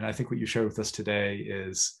many. And I think what you shared with us today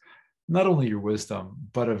is not only your wisdom,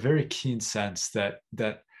 but a very keen sense that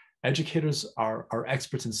educators are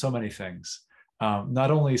experts in so many things.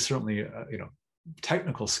 Not only certainly, you know,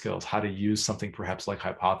 technical skills, how to use something perhaps like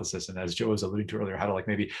Hypothesis, and as Joe was alluding to earlier, how to like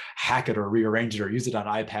maybe hack it or rearrange it or use it on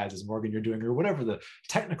iPads, as Morgan you're doing, or whatever the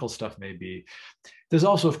technical stuff may be. There's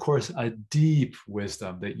also, of course, a deep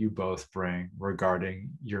wisdom that you both bring regarding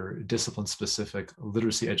your discipline-specific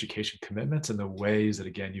literacy education commitments and the ways that,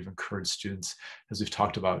 again, you've encouraged students, as we've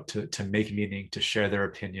talked about, to make meaning, to share their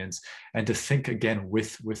opinions, and to think, again,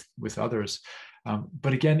 with others.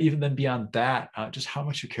 But again, even then beyond that, just how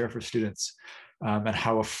much you care for students, and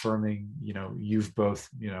how affirming, you know, you've both,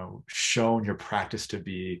 you know, shown your practice to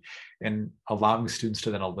be, and allowing students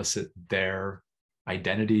to then elicit their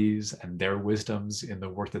identities and their wisdoms in the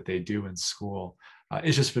work that they do in school.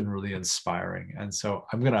 it's just been really inspiring. And so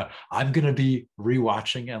I'm gonna be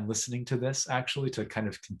rewatching and listening to this actually to kind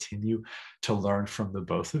of continue to learn from the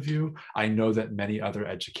both of you. I know that many other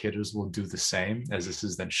educators will do the same, as this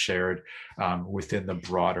is then shared within the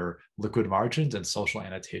broader Liquid Margins and social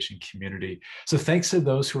annotation community. So thanks to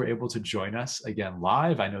those who are able to join us again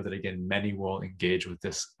live. I know that again many will engage with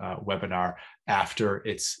this webinar after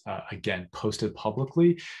it's again posted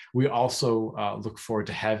publicly. We also look forward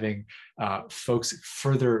to having folks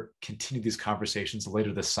further continue these conversations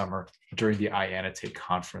later this summer during the iAnnotate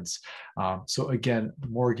conference. So again,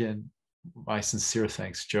 Morgan, my sincere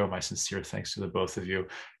thanks. Joe, my sincere thanks to the both of you.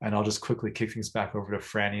 And I'll just quickly kick things back over to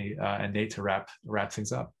Franny and Nate to wrap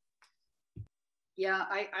things up. Yeah,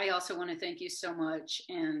 I also want to thank you so much.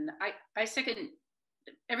 And I second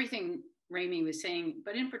everything Rami was saying,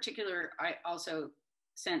 but in particular, I also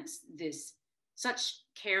sense this such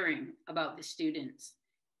caring about the students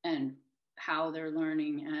and how they're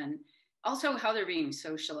learning and also how they're being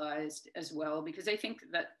socialized as well. Because I think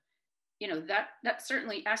that, you know, that's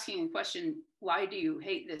certainly asking a question, why do you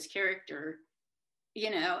hate this character?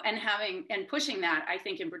 You know, and pushing that, I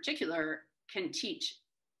think in particular, can teach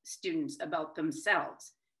students about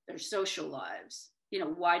themselves, their social lives. You know,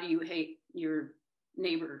 why do you hate your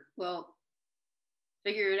neighbor? Well,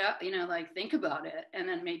 figure it out, you know, like think about it, and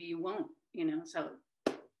then maybe you won't, you know, so,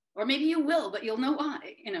 or maybe you will, but you'll know why,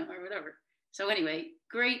 you know, or whatever. So anyway,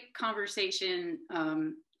 great conversation.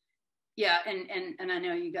 Yeah, and I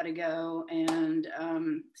know you got to go, and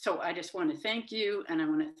so I just want to thank you, and I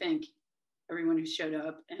want to thank everyone who showed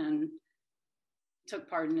up and took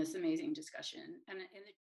part in this amazing discussion. And